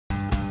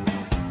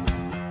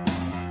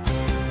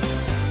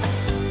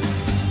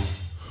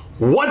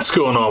What's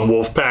going on,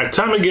 Wolfpack?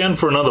 Time again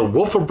for another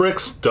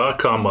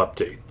wolfofbricks.com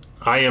update.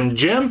 I am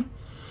Jim,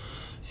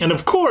 and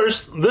of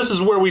course, this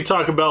is where we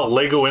talk about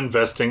Lego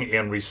investing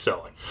and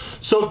reselling.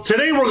 So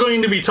today we're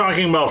going to be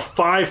talking about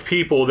 5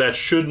 people that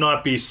should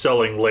not be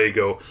selling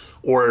Lego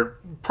or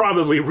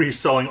probably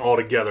reselling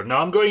altogether.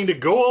 Now I'm going to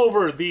go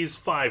over these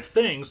 5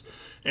 things,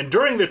 and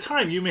during the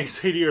time you may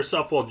say to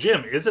yourself, well,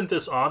 Jim, isn't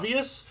this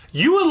obvious?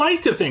 You would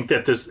like to think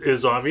that this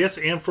is obvious,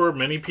 and for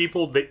many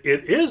people it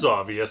is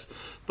obvious,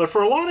 but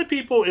for a lot of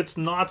people it's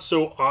not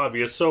so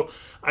obvious. So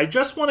I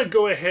just want to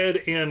go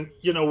ahead and,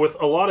 with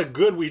a lot of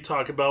good we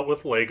talk about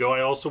with Lego, I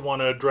also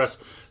want to address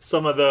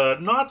some of the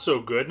not so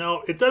good.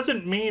 Now, it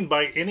doesn't mean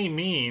by any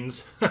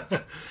means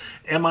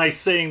am I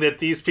saying that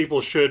these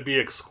people should be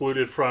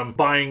excluded from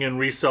buying and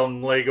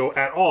reselling Lego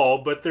at all,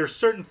 but there's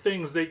certain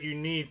things that you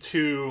need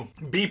to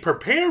be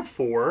prepared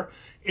for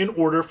in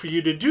order for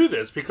you to do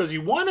this, because you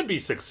want to be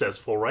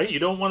successful, right? You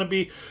don't want to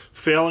be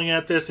failing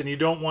at this, and you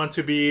don't want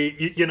to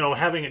be,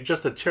 having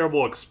just a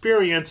terrible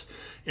experience,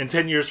 and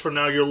 10 years from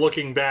now you're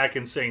looking back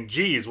and saying,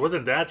 geez,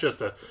 wasn't that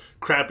just a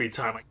crappy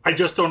time? I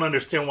just don't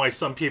understand why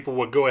some people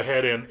would go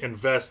ahead and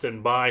invest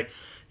and buy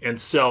and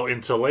sell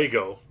into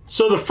Lego.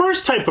 So the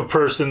first type of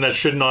person that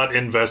should not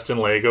invest in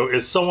Lego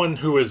is someone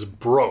who is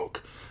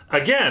broke.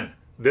 Again,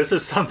 this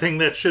is something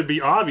that should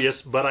be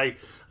obvious, but I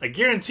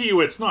guarantee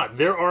you it's not.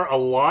 There are a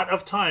lot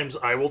of times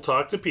I will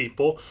talk to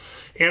people,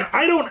 and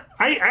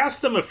I ask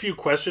them a few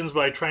questions,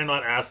 but I try not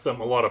to ask them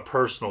a lot of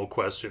personal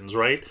questions,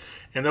 right?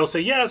 And they'll say,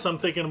 yes, I'm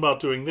thinking about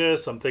doing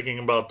this, I'm thinking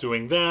about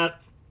doing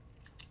that.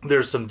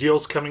 There's some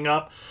deals coming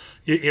up.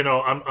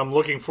 I'm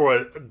looking for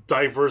a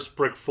diverse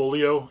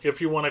brickfolio,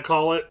 if you want to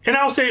call it. And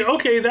I'll say,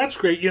 okay, that's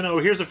great.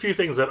 Here's a few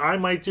things that I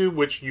might do,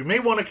 which you may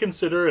want to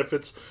consider if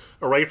it's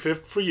a right fit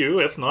for you.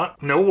 If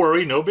not, no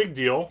worry, no big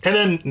deal. And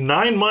then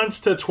 9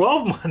 months to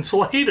 12 months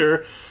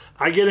later,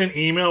 I get an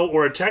email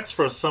or a text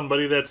from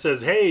somebody that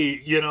says,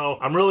 hey,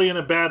 I'm really in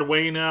a bad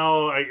way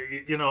now.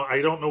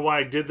 I don't know why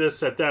I did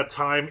this at that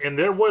time. And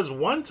there was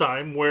one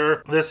time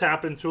where this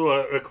happened to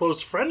a close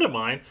friend of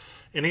mine.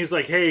 And he's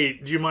like, hey,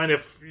 do you mind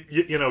if,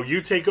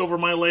 you take over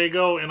my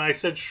Lego? And I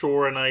said,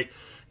 sure. And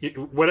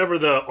whatever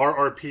the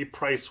RRP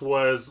price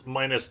was,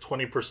 minus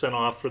 20%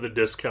 off for the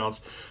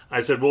discounts,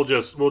 I said, we'll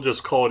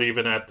just call it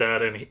even at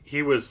that. And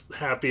he was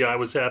happy, I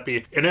was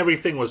happy, and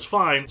everything was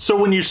fine. So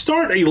when you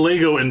start a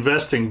Lego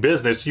investing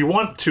business, you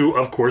want to,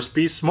 of course,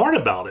 be smart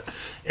about it.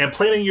 And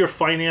planning your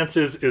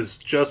finances is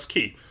just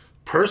key.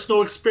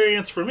 Personal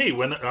experience for me,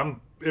 when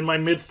I'm in my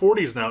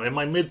mid-40s now, in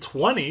my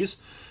mid-20s,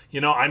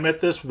 I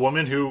met this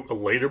woman who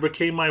later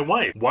became my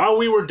wife. While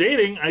we were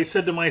dating, I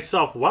said to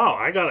myself, wow,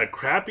 I got a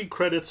crappy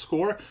credit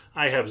score,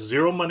 I have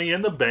 0 money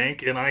in the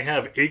bank, and I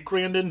have 8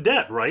 grand in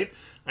debt, right?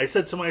 I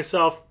said to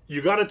myself,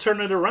 you got to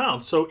turn it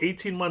around. So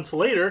 18 months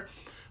later,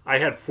 I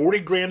had 40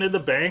 grand in the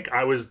bank,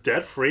 I was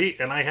debt-free,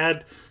 and I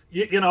had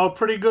a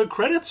pretty good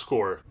credit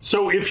score.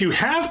 So if you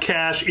have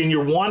cash and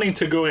you're wanting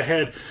to go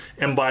ahead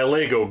and buy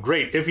Lego,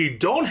 great. If you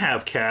don't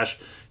have cash,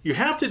 you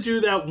have to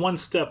do that one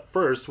step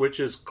first, which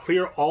is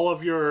clear all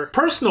of your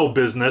personal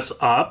business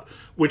up,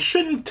 which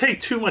shouldn't take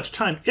too much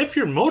time if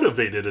you're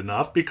motivated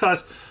enough,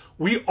 because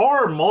we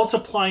are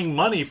multiplying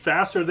money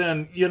faster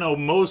than,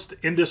 most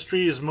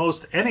industries,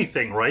 most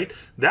anything, right?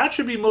 That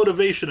should be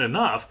motivation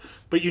enough,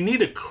 but you need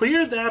to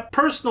clear that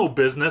personal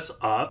business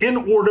up in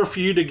order for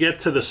you to get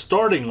to the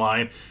starting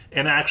line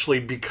and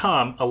actually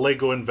become a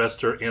Lego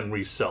investor and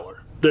reseller.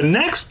 The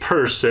next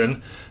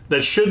person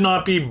that should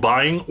not be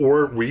buying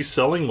or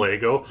reselling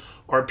Lego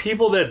are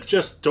people that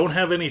just don't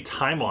have any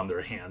time on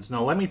their hands.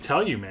 Now, let me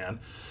tell you, man,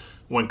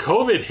 when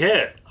COVID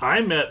hit,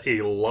 I met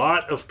a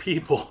lot of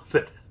people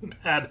that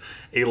had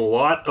a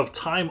lot of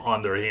time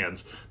on their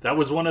hands. That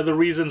was one of the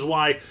reasons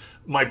why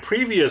my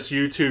previous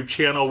YouTube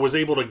channel was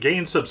able to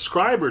gain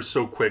subscribers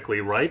so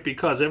quickly, right?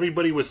 Because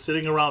everybody was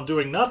sitting around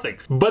doing nothing.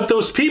 But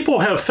those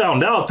people have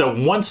found out that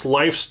once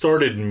life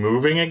started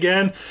moving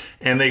again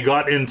and they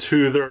got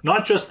into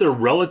not just their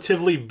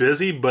relatively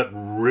busy, but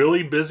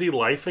really busy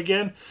life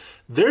again,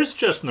 there's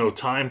just no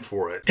time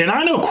for it. And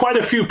I know quite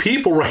a few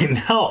people right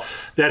now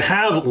that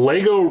have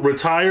Lego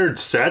retired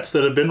sets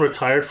that have been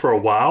retired for a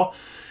while,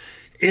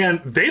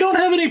 and they don't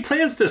have any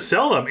plans to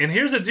sell them. And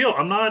here's the deal.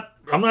 I'm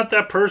not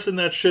that person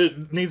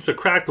that needs to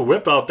crack the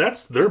whip out.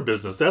 That's their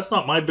business. That's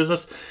not my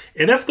business.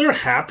 And if they're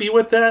happy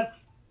with that,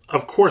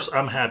 of course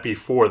I'm happy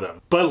for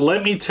them. But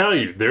let me tell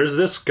you, there's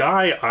this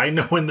guy I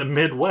know in the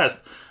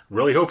Midwest,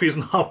 really hope he's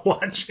not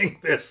watching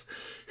this,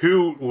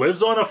 who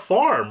lives on a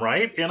farm,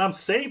 right? And I'm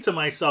saying to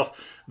myself,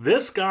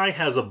 this guy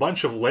has a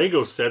bunch of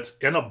Lego sets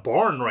in a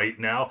barn right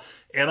now,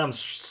 and I'm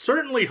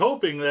certainly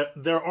hoping that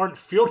there aren't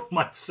field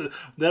mice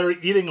that are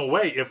eating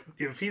away.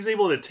 If he's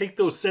able to take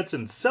those sets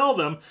and sell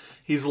them,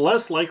 he's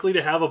less likely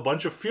to have a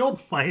bunch of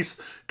field mice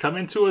come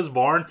into his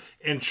barn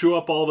and chew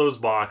up all those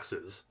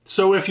boxes.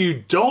 So if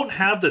you don't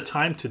have the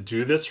time to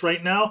do this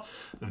right now,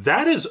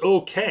 that is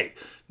okay.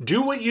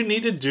 Do what you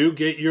need to do,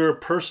 get your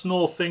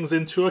personal things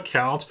into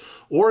account,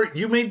 or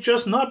you may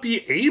just not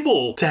be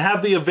able to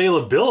have the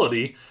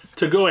availability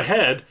to go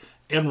ahead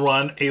and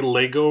run a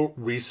Lego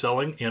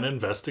reselling and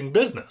investing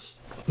business.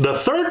 The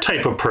third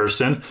type of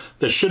person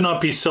that should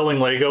not be selling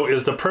Lego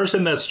is the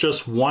person that's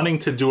just wanting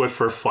to do it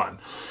for fun.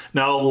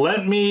 Now,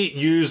 let me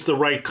use the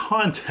right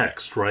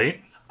context,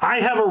 right?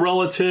 I have a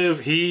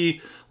relative,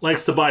 he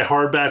likes to buy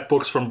hardback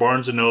books from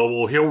Barnes &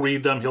 Noble. He'll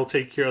read them, he'll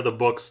take care of the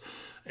books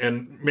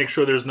and make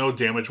sure there's no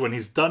damage. When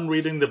he's done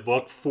reading the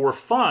book for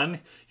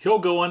fun, he'll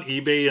go on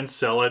eBay and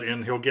sell it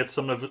and he'll get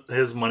some of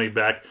his money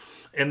back,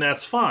 and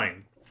that's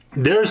fine.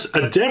 There's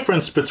a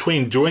difference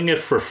between doing it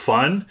for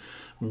fun,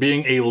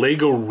 being a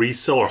Lego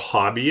reseller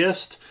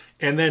hobbyist,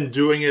 and then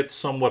doing it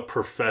somewhat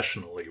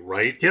professionally,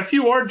 right? If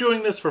you are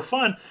doing this for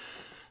fun,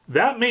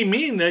 that may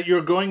mean that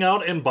you're going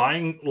out and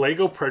buying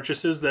Lego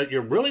purchases that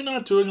you're really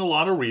not doing a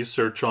lot of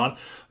research on.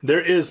 There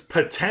is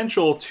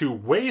potential to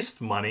waste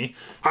money.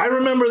 I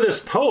remember this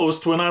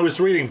post when I was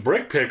reading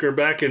Brick Picker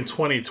back in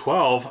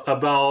 2012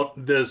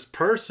 about this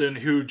person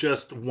who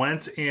just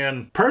went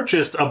and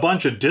purchased a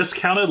bunch of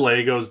discounted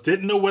Legos,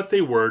 didn't know what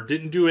they were,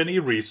 didn't do any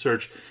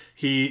research.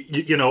 He,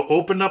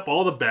 opened up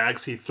all the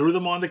bags, he threw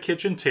them on the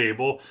kitchen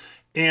table,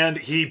 and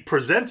he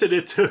presented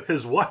it to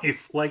his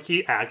wife like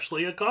he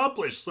actually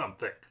accomplished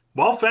something.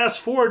 Well,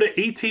 fast forward to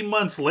 18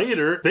 months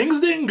later, things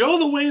didn't go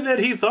the way that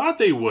he thought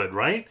they would,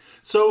 right?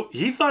 So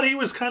he thought he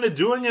was kind of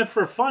doing it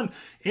for fun,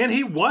 and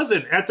he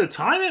wasn't. At the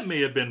time, it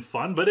may have been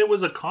fun, but it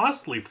was a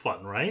costly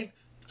fun, right?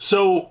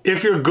 So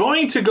if you're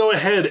going to go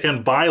ahead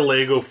and buy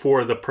Lego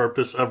for the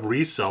purpose of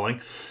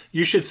reselling,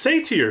 you should say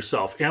to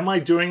yourself, am I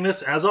doing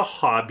this as a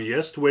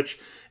hobbyist, which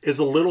is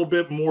a little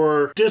bit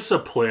more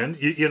disciplined.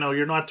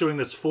 You're not doing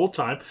this full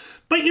time,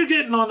 but you're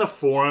getting on the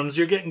forums,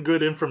 you're getting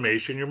good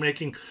information, you're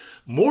making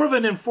more of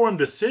an informed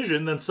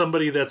decision than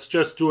somebody that's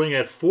just doing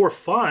it for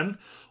fun.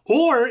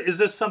 Or is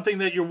this something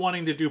that you're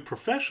wanting to do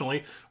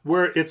professionally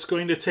where it's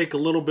going to take a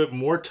little bit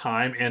more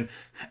time and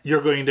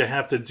you're going to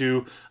have to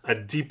do a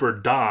deeper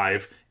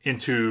dive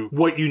into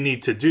what you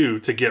need to do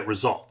to get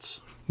results?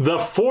 The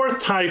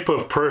fourth type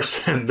of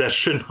person that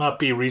should not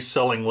be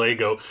reselling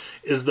Lego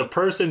is the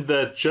person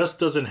that just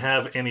doesn't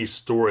have any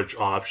storage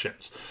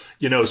options.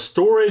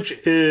 Storage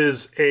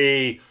is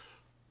a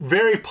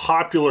very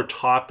popular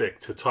topic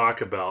to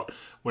talk about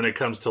when it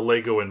comes to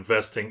Lego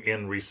investing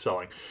and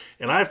reselling.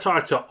 And I've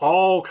talked to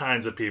all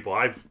kinds of people.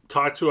 I've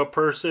talked to a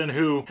person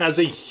who has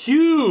a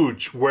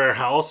huge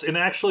warehouse and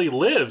actually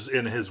lives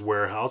in his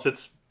warehouse.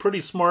 It's a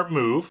pretty smart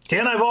move.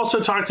 And I've also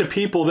talked to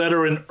people that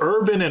are in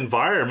urban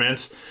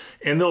environments,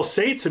 and they'll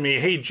say to me,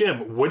 hey,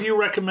 Jim, what do you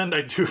recommend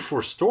I do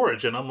for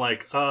storage? And I'm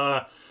like,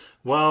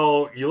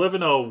 well, you live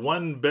in a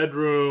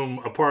one-bedroom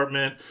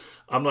apartment.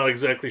 I'm not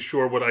exactly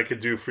sure what I could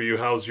do for you.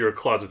 How's your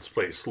closet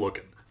space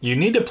looking? You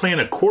need to plan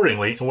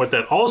accordingly, and what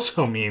that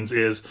also means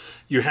is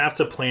you have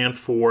to plan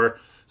for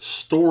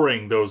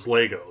storing those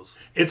Legos.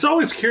 It's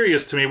always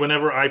curious to me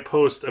whenever I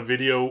post a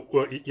video,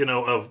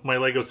 of my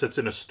Lego sets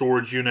in a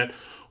storage unit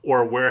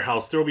or a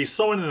warehouse, there will be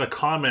someone in the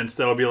comments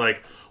that will be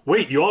like,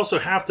 wait, you also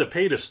have to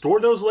pay to store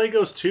those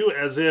Legos too?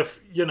 As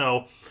if,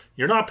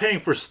 you're not paying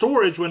for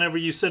storage whenever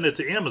you send it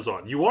to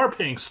Amazon. You are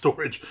paying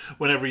storage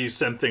whenever you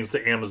send things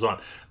to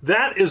Amazon.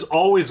 That is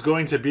always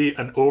going to be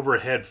an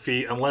overhead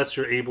fee unless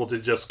you're able to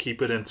just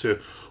keep it into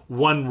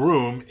one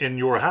room in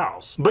your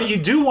house. But you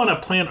do want to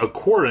plan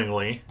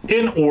accordingly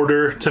in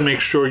order to make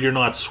sure you're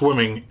not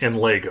swimming in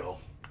Lego.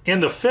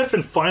 And the fifth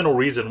and final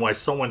reason why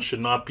someone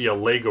should not be a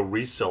Lego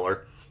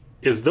reseller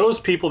is those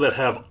people that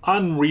have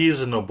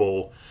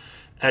unreasonable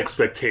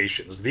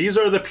expectations. These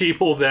are the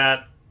people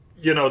that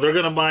they're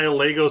going to buy a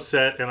Lego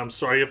set, and I'm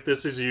sorry if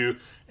this is you,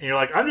 and you're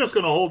like, I'm just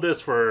going to hold this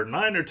for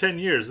 9 or 10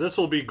 years. This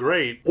will be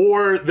great.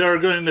 Or they're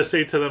going to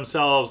say to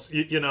themselves,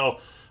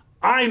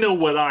 I know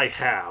what I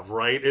have,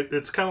 right?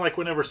 It's kind of like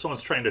whenever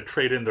someone's trying to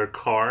trade in their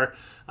car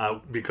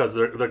because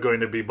they're going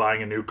to be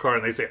buying a new car,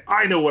 and they say,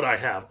 I know what I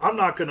have. I'm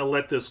not going to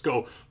let this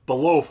go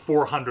below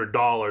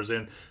 $400,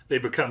 and they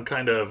become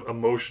kind of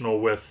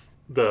emotional with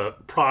the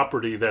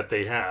property that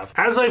they have.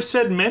 As I've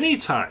said many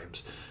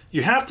times,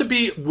 you have to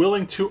be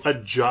willing to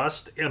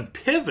adjust and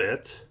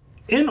pivot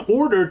in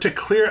order to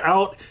clear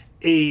out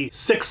a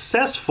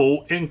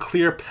successful and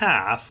clear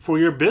path for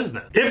your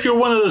business. If you're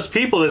one of those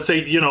people that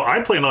say,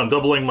 I plan on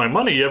doubling my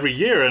money every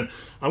year and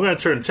I'm going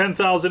to turn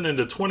 10,000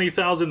 into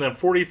 20,000, then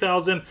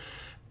 40,000.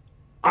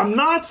 I'm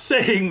not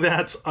saying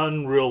that's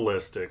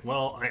unrealistic.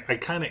 Well, I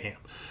kind of am.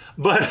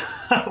 But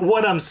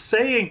what I'm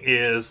saying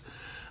is,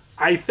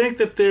 I think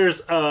that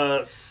there's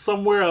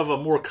somewhere of a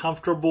more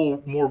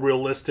comfortable, more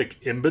realistic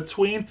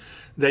in-between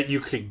that you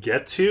could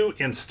get to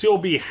and still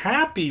be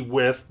happy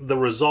with the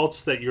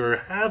results that you're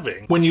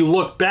having when you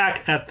look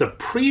back at the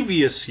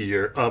previous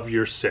year of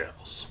your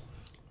sales.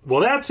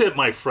 Well, that's it,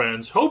 my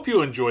friends. Hope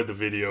you enjoyed the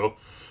video.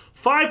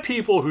 5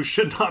 people who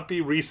should not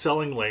be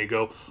reselling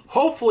Lego.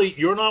 Hopefully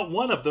you're not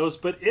one of those,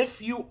 but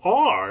if you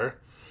are,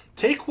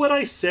 take what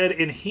I said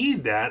and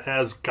heed that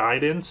as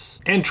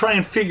guidance and try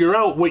and figure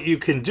out what you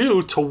can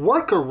do to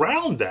work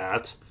around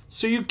that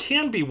so you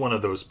can be one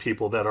of those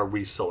people that are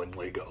reselling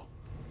Lego.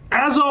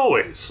 As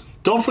always,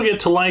 don't forget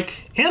to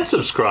like and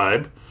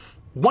subscribe.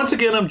 Once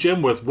again, I'm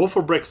Jim with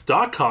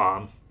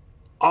wolfofbricks.com.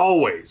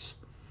 always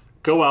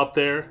go out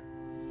there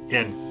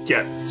and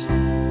get it.